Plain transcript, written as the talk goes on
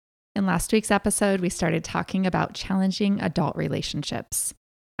In last week's episode, we started talking about challenging adult relationships.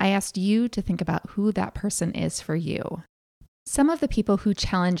 I asked you to think about who that person is for you. Some of the people who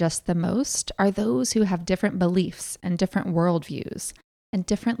challenge us the most are those who have different beliefs and different worldviews and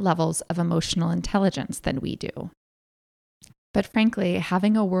different levels of emotional intelligence than we do. But frankly,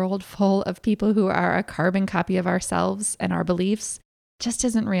 having a world full of people who are a carbon copy of ourselves and our beliefs just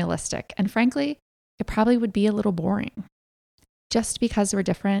isn't realistic. And frankly, it probably would be a little boring. Just because we're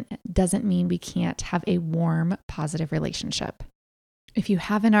different doesn't mean we can't have a warm, positive relationship. If you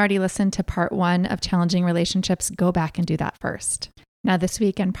haven't already listened to part 1 of Challenging Relationships, go back and do that first. Now this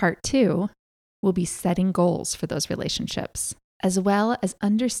week in part 2, we'll be setting goals for those relationships, as well as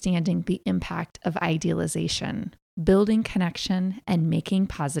understanding the impact of idealization, building connection, and making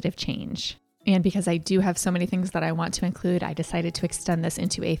positive change. And because I do have so many things that I want to include, I decided to extend this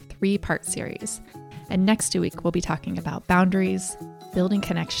into a 3-part series. And next week, we'll be talking about boundaries, building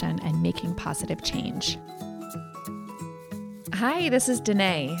connection, and making positive change. Hi, this is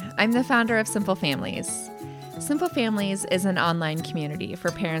Danae. I'm the founder of Simple Families. Simple Families is an online community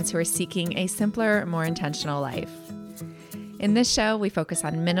for parents who are seeking a simpler, more intentional life. In this show, we focus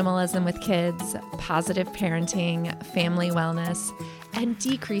on minimalism with kids, positive parenting, family wellness, and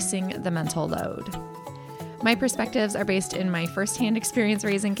decreasing the mental load. My perspectives are based in my firsthand experience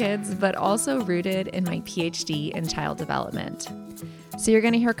raising kids, but also rooted in my PhD in child development. So you're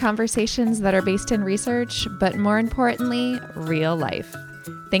going to hear conversations that are based in research, but more importantly, real life.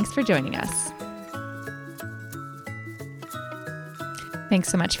 Thanks for joining us. Thanks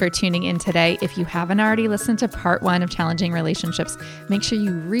so much for tuning in today. If you haven't already listened to part 1 of Challenging Relationships, make sure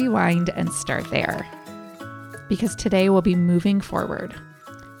you rewind and start there, because today we'll be moving forward.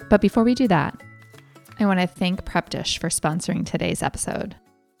 But before we do that, I want to thank Prep Dish for sponsoring today's episode.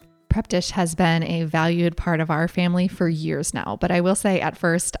 Prep Dish has been a valued part of our family for years now, but I will say at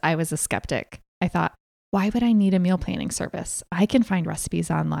first I was a skeptic. I thought, why would I need a meal planning service? I can find recipes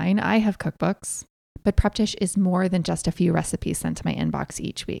online. I have cookbooks. But Prep Dish is more than just a few recipes sent to my inbox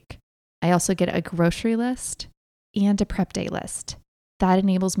each week. I also get a grocery list and a prep day list. That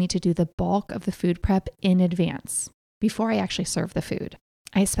enables me to do the bulk of the food prep in advance, before I actually serve the food.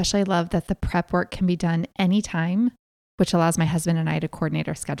 I especially love that the prep work can be done anytime, which allows my husband and I to coordinate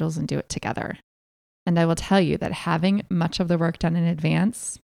our schedules and do it together. And I will tell you that having much of the work done in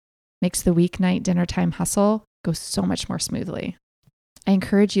advance makes the weeknight dinner time hustle go so much more smoothly. I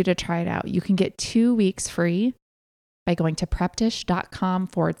encourage you to try it out. You can get 2 weeks free by going to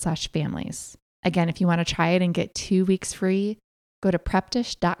prepdish.com/families. Again, if you want to try it and get 2 weeks free, go to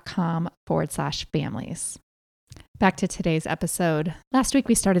prepdish.com/families. Back to today's episode. Last week,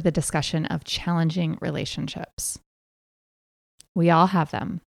 we started the discussion of challenging relationships. We all have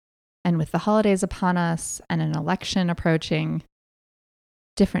them. And with the holidays upon us and an election approaching,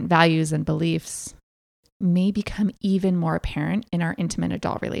 different values and beliefs may become even more apparent in our intimate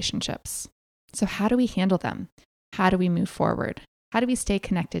adult relationships. So how do we handle them? How do we move forward? How do we stay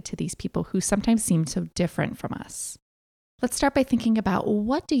connected to these people who sometimes seem so different from us? Let's start by thinking about,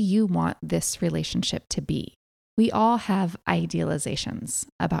 what do you want this relationship to be? We all have idealizations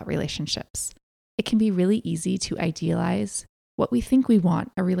about relationships. It can be really easy to idealize what we think we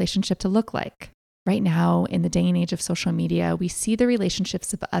want a relationship to look like. Right now, in the day and age of social media, we see the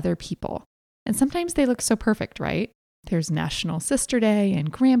relationships of other people. And sometimes they look so perfect, right? There's National Sister Day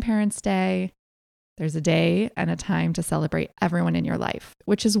and Grandparents' Day. There's a day and a time to celebrate everyone in your life,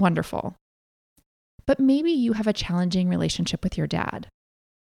 which is wonderful. But maybe you have a challenging relationship with your dad,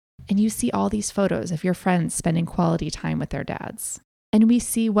 and you see all these photos of your friends spending quality time with their dads. And we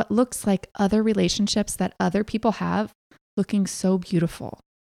see what looks like other relationships that other people have looking so beautiful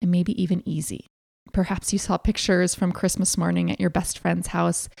and maybe even easy. Perhaps you saw pictures from Christmas morning at your best friend's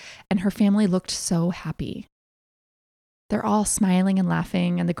house, and her family looked so happy. They're all smiling and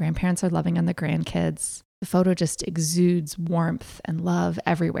laughing, and the grandparents are loving on the grandkids. The photo just exudes warmth and love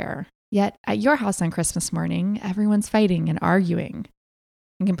everywhere. Yet at your house on Christmas morning, everyone's fighting and arguing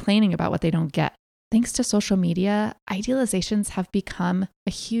and complaining about what they don't get. Thanks to social media, idealizations have become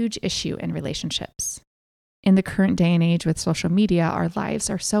a huge issue in relationships. In the current day and age with social media, our lives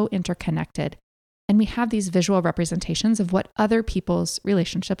are so interconnected, and we have these visual representations of what other people's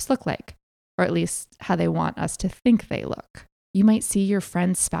relationships look like, or at least how they want us to think they look. You might see your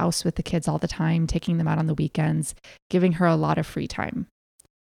friend's spouse with the kids all the time, taking them out on the weekends, giving her a lot of free time.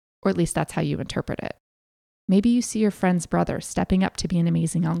 Or at least that's how you interpret it. Maybe you see your friend's brother stepping up to be an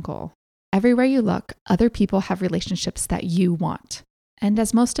amazing uncle. Everywhere you look, other people have relationships that you want. And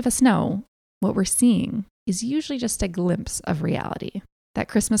as most of us know, what we're seeing is usually just a glimpse of reality. That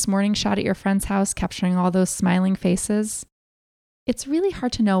Christmas morning shot at your friend's house capturing all those smiling faces, it's really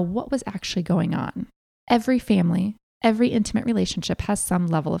hard to know what was actually going on. Every family, every intimate relationship has some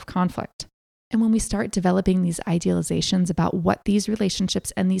level of conflict. And when we start developing these idealizations about what these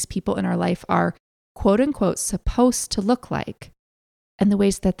relationships and these people in our life are, quote unquote, supposed to look like, and the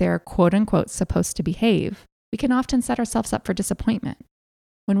ways that they're, quote unquote, supposed to behave, we can often set ourselves up for disappointment.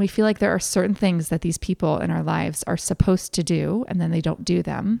 When we feel like there are certain things that these people in our lives are supposed to do and then they don't do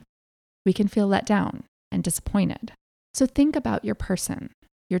them, we can feel let down and disappointed. So think about your person,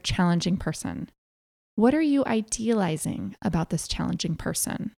 your challenging person. What are you idealizing about this challenging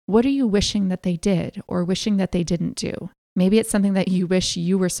person? What are you wishing that they did or wishing that they didn't do? Maybe it's something that you wish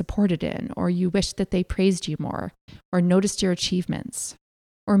you were supported in, or you wish that they praised you more or noticed your achievements.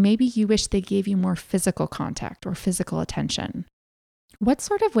 Or maybe you wish they gave you more physical contact or physical attention. What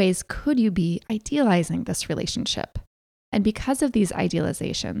sort of ways could you be idealizing this relationship? And because of these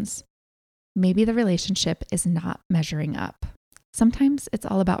idealizations, maybe the relationship is not measuring up. Sometimes it's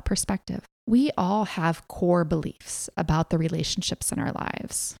all about perspective. We all have core beliefs about the relationships in our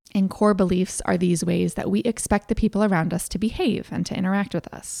lives. And core beliefs are these ways that we expect the people around us to behave and to interact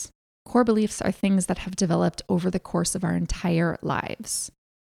with us. Core beliefs are things that have developed over the course of our entire lives.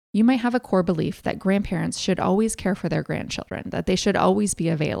 You might have a core belief that grandparents should always care for their grandchildren, that they should always be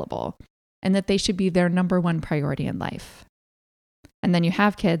available, and that they should be their number one priority in life. And then you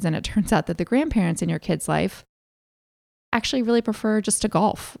have kids, and it turns out that the grandparents in your kid's life actually really prefer just to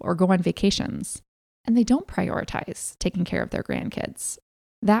golf or go on vacations, and they don't prioritize taking care of their grandkids.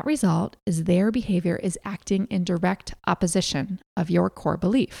 That result is their behavior is acting in direct opposition of your core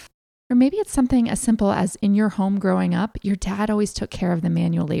belief. Or maybe it's something as simple as in your home growing up, your dad always took care of the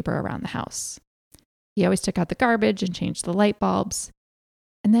manual labor around the house. He always took out the garbage and changed the light bulbs.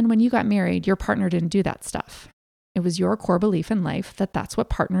 And then when you got married, your partner didn't do that stuff. It was your core belief in life that that's what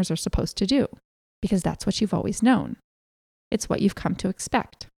partners are supposed to do, because that's what you've always known. It's what you've come to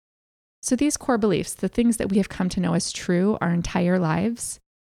expect. So these core beliefs, the things that we have come to know as true our entire lives,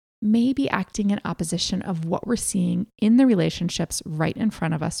 may be acting in opposition of what we're seeing in the relationships right in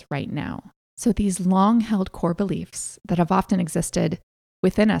front of us right now. So these long-held core beliefs that have often existed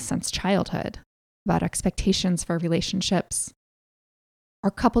within us since childhood about expectations for relationships are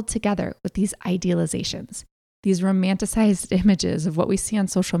coupled together with these idealizations, these romanticized images of what we see on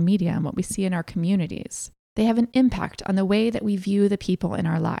social media and what we see in our communities. They have an impact on the way that we view the people in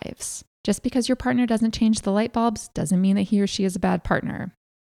our lives. Just because your partner doesn't change the light bulbs doesn't mean that he or she is a bad partner.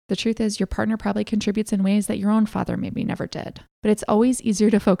 The truth is, your partner probably contributes in ways that your own father maybe never did. But it's always easier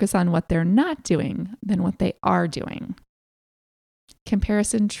to focus on what they're not doing than what they are doing.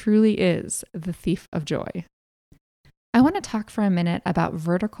 Comparison truly is the thief of joy. I want to talk for a minute about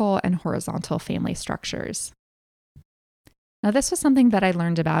vertical and horizontal family structures. Now, this was something that I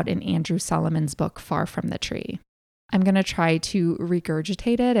learned about in Andrew Solomon's book, Far from the Tree. I'm going to try to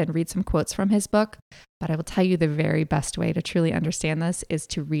regurgitate it and read some quotes from his book, but I will tell you the very best way to truly understand this is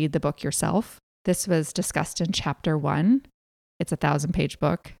to read the book yourself. This was discussed in chapter 1. It's a 1,000-page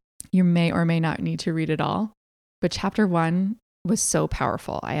book. You may or may not need to read it all, but chapter 1 was so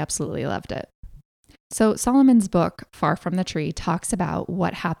powerful. I absolutely loved it. So Solomon's book, Far from the Tree, talks about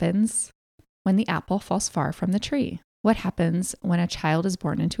what happens when the apple falls far from the tree. What happens when a child is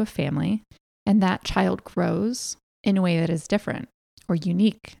born into a family and that child grows in a way that is different or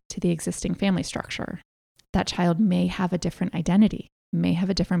unique to the existing family structure. That child may have a different identity, may have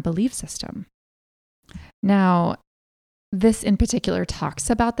a different belief system. Now, this in particular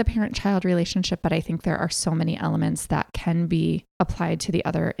talks about the parent-child relationship, but I think there are so many elements that can be applied to the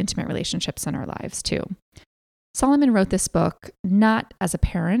other intimate relationships in our lives too. Solomon wrote this book not as a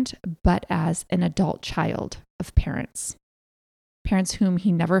parent, but as an adult child of parents whom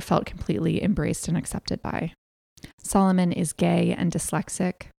he never felt completely embraced and accepted by. Solomon is gay and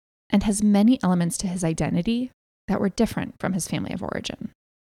dyslexic and has many elements to his identity that were different from his family of origin.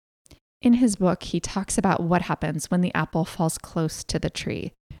 In his book, he talks about what happens when the apple falls close to the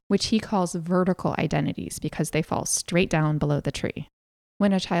tree, which he calls vertical identities because they fall straight down below the tree.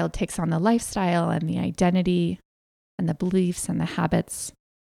 When a child takes on the lifestyle and the identity and the beliefs and the habits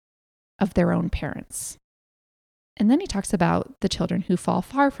of their own parents. And then he talks about the children who fall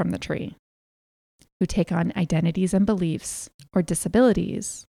far from the tree, who take on identities and beliefs or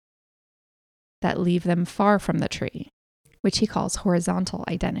disabilities that leave them far from the tree, which he calls horizontal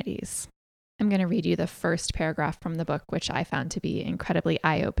identities. I'm going to read you the first paragraph from the book, which I found to be incredibly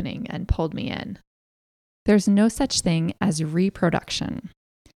eye-opening and pulled me in. There's no such thing as reproduction.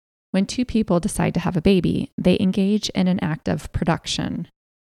 When two people decide to have a baby, they engage in an act of production.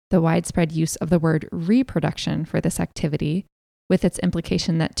 The widespread use of the word reproduction for this activity, with its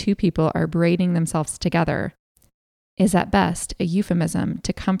implication that two people are braiding themselves together, is at best a euphemism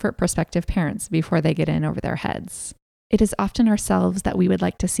to comfort prospective parents before they get in over their heads. It is often ourselves that we would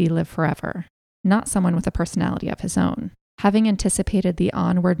like to see live forever, not someone with a personality of his own. Having anticipated the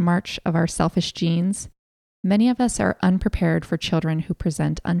onward march of our selfish genes, many of us are unprepared for children who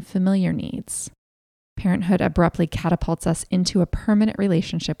present unfamiliar needs. Parenthood abruptly catapults us into a permanent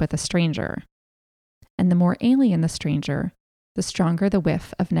relationship with a stranger. And the more alien the stranger, the stronger the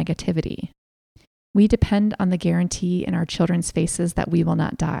whiff of negativity. We depend on the guarantee in our children's faces that we will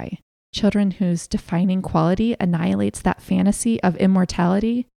not die. Children whose defining quality annihilates that fantasy of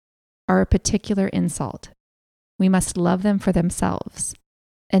immortality are a particular insult. We must love them for themselves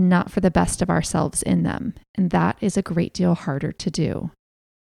and not for the best of ourselves in them, and that is a great deal harder to do.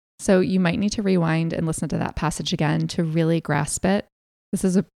 So you might need to rewind and listen to that passage again to really grasp it. This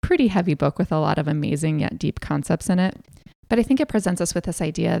is a pretty heavy book with a lot of amazing yet deep concepts in it. But I think it presents us with this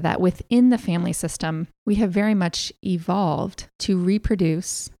idea that within the family system, we have very much evolved to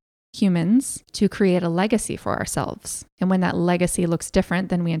reproduce humans to create a legacy for ourselves. And when that legacy looks different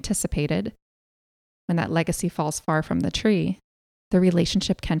than we anticipated, when that legacy falls far from the tree, the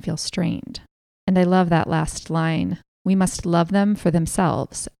relationship can feel strained. And I love that last line. We must love them for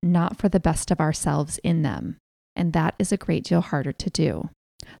themselves, not for the best of ourselves in them. And that is a great deal harder to do.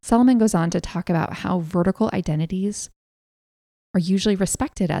 Solomon goes on to talk about how vertical identities are usually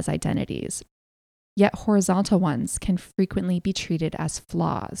respected as identities, yet horizontal ones can frequently be treated as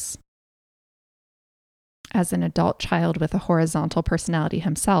flaws. As an adult child with a horizontal personality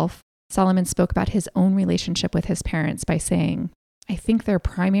himself, Solomon spoke about his own relationship with his parents by saying, I think their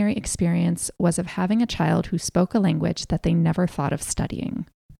primary experience was of having a child who spoke a language that they never thought of studying.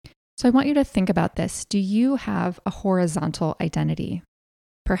 So I want you to think about this. Do you have a horizontal identity?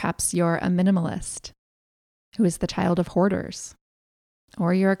 Perhaps you're a minimalist who is the child of hoarders,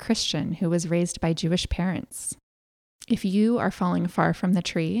 or you're a Christian who was raised by Jewish parents. If you are falling far from the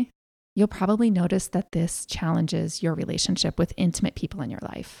tree, you'll probably notice that this challenges your relationship with intimate people in your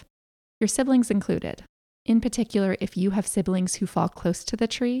life, your siblings included. In particular, if you have siblings who fall close to the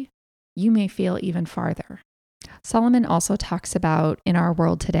tree, you may feel even farther. Solomon also talks about, in our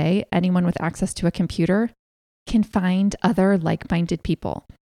world today, anyone with access to a computer can find other like-minded people.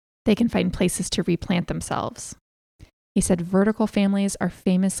 They can find places to replant themselves. He said vertical families are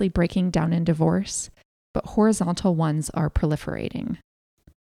famously breaking down in divorce, but horizontal ones are proliferating.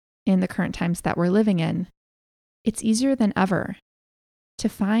 In the current times that we're living in, it's easier than ever to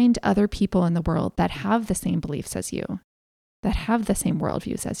find other people in the world that have the same beliefs as you, that have the same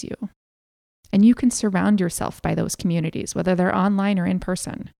worldviews as you. And you can surround yourself by those communities, whether they're online or in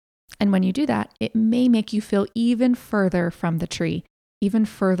person. And when you do that, it may make you feel even further from the tree, even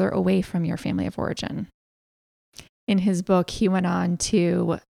further away from your family of origin. In his book, he went on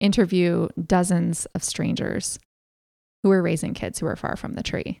to interview dozens of strangers who were raising kids who were far from the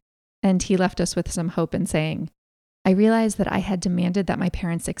tree. And he left us with some hope in saying, I realized that I had demanded that my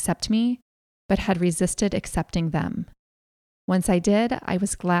parents accept me, but had resisted accepting them. Once I did, I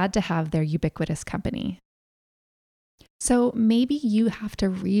was glad to have their ubiquitous company. So maybe you have to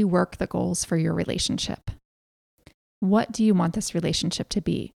rework the goals for your relationship. What do you want this relationship to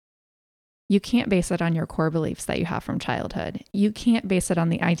be? You can't base it on your core beliefs that you have from childhood. You can't base it on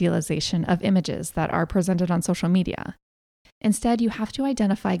the idealization of images that are presented on social media. Instead, you have to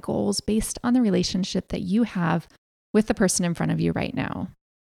identify goals based on the relationship that you have with the person in front of you right now.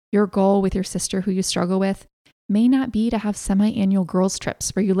 Your goal with your sister who you struggle with may not be to have semi-annual girls' trips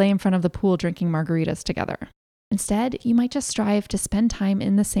where you lay in front of the pool drinking margaritas together. Instead, you might just strive to spend time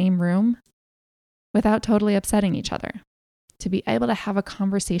in the same room without totally upsetting each other, to be able to have a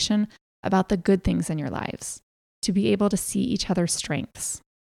conversation about the good things in your lives, to be able to see each other's strengths.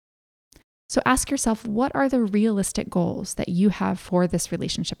 So ask yourself, what are the realistic goals that you have for this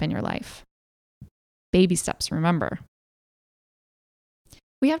relationship in your life? Baby steps, remember.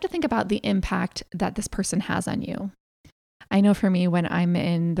 We have to think about the impact that this person has on you. I know for me, when I'm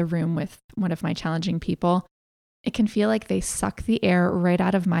in the room with one of my challenging people, it can feel like they suck the air right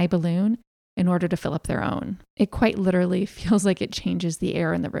out of my balloon in order to fill up their own. It quite literally feels like it changes the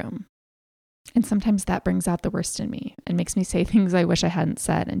air in the room. And sometimes that brings out the worst in me and makes me say things I wish I hadn't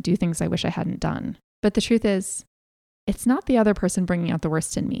said and do things I wish I hadn't done. But the truth is, it's not the other person bringing out the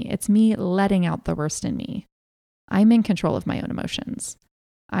worst in me. It's me letting out the worst in me. I'm in control of my own emotions.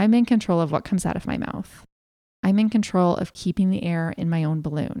 I'm in control of what comes out of my mouth. I'm in control of keeping the air in my own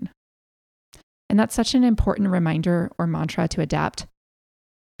balloon. And that's such an important reminder or mantra to adapt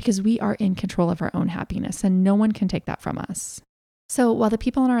because we are in control of our own happiness and no one can take that from us. So while the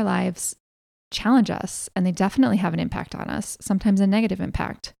people in our lives challenge us, and they definitely have an impact on us, sometimes a negative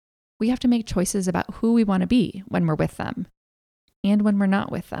impact, We have to make choices about who we want to be when we're with them and when we're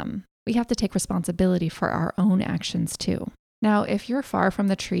not with them. We have to take responsibility for our own actions too. Now, if you're far from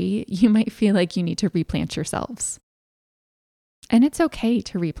the tree, you might feel like you need to replant yourselves. And it's okay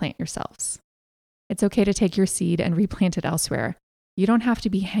to replant yourselves. It's okay to take your seed and replant it elsewhere. You don't have to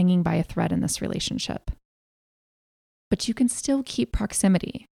be hanging by a thread in this relationship. But you can still keep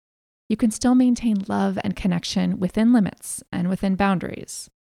proximity. You can still maintain love and connection within limits and within boundaries.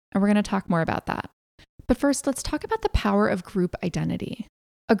 And we're going to talk more about that. But first, let's talk about the power of group identity.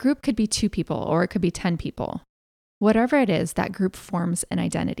 A group could be 2 people or it could be 10 people. Whatever it is, that group forms an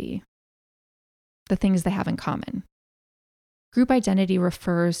identity, the things they have in common. Group identity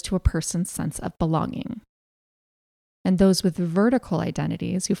refers to a person's sense of belonging. And those with vertical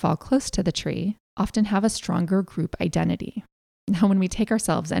identities who fall close to the tree often have a stronger group identity. Now, when we take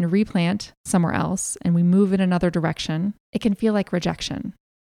ourselves and replant somewhere else and we move in another direction, it can feel like rejection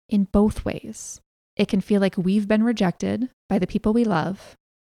in both ways. It can feel like we've been rejected by the people we love,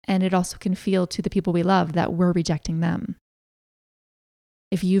 and it also can feel to the people we love that we're rejecting them.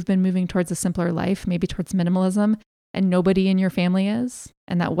 If you've been moving towards a simpler life, maybe towards minimalism, and nobody in your family is,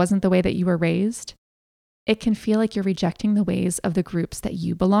 and that wasn't the way that you were raised, it can feel like you're rejecting the ways of the groups that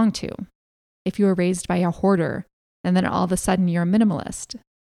you belong to. If you were raised by a hoarder, and then all of a sudden you're a minimalist,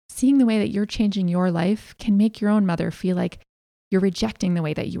 seeing the way that you're changing your life can make your own mother feel like you're rejecting the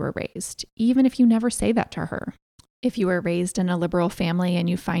way that you were raised, even if you never say that to her. If you were raised in a liberal family and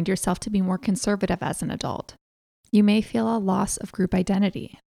you find yourself to be more conservative as an adult, you may feel a loss of group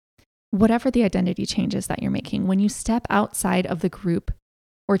identity. Whatever the identity changes that you're making, when you step outside of the group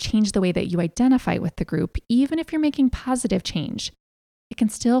or change the way that you identify with the group, even if you're making positive change, it can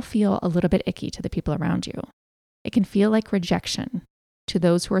still feel a little bit icky to the people around you. It can feel like rejection to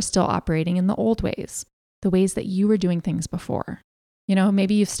those who are still operating in the old ways, the ways that you were doing things before.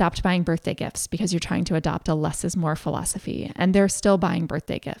 Maybe you've stopped buying birthday gifts because you're trying to adopt a less is more philosophy, and they're still buying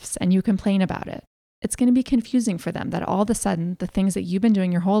birthday gifts, and you complain about it. It's going to be confusing for them that all of a sudden the things that you've been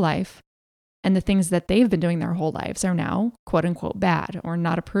doing your whole life and the things that they've been doing their whole lives are now quote unquote bad or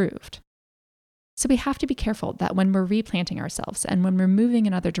not approved. So we have to be careful that when we're replanting ourselves and when we're moving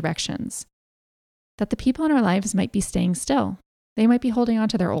in other directions, that the people in our lives might be staying still. They might be holding on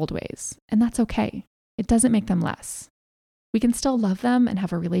to their old ways, and that's okay. It doesn't make them less. We can still love them and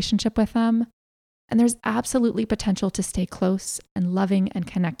have a relationship with them. And there's absolutely potential to stay close and loving and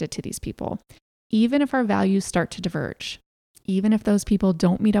connected to these people, even if our values start to diverge, even if those people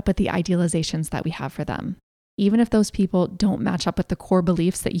don't meet up with the idealizations that we have for them, even if those people don't match up with the core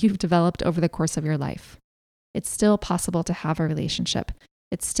beliefs that you've developed over the course of your life. It's still possible to have a relationship.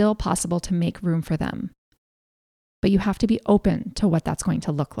 It's still possible to make room for them. But you have to be open to what that's going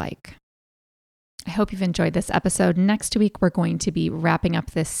to look like. I hope you've enjoyed this episode. Next week, we're going to be wrapping up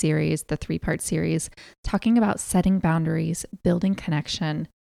this series, the 3-part series, talking about setting boundaries, building connection,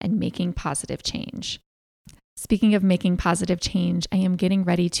 and making positive change. Speaking of making positive change, I am getting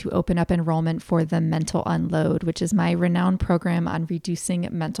ready to open up enrollment for the Mental Unload, which is my renowned program on reducing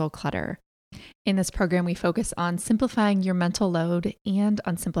mental clutter. In this program, we focus on simplifying your mental load and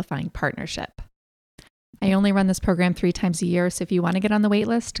on simplifying partnership. I only run this program 3 times a year, so if you want to get on the wait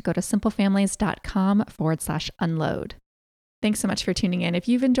list, go to simplefamilies.com/unload. Thanks so much for tuning in. If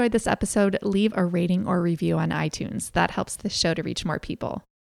you've enjoyed this episode, leave a rating or review on iTunes. That helps this show to reach more people.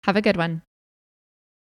 Have a good one.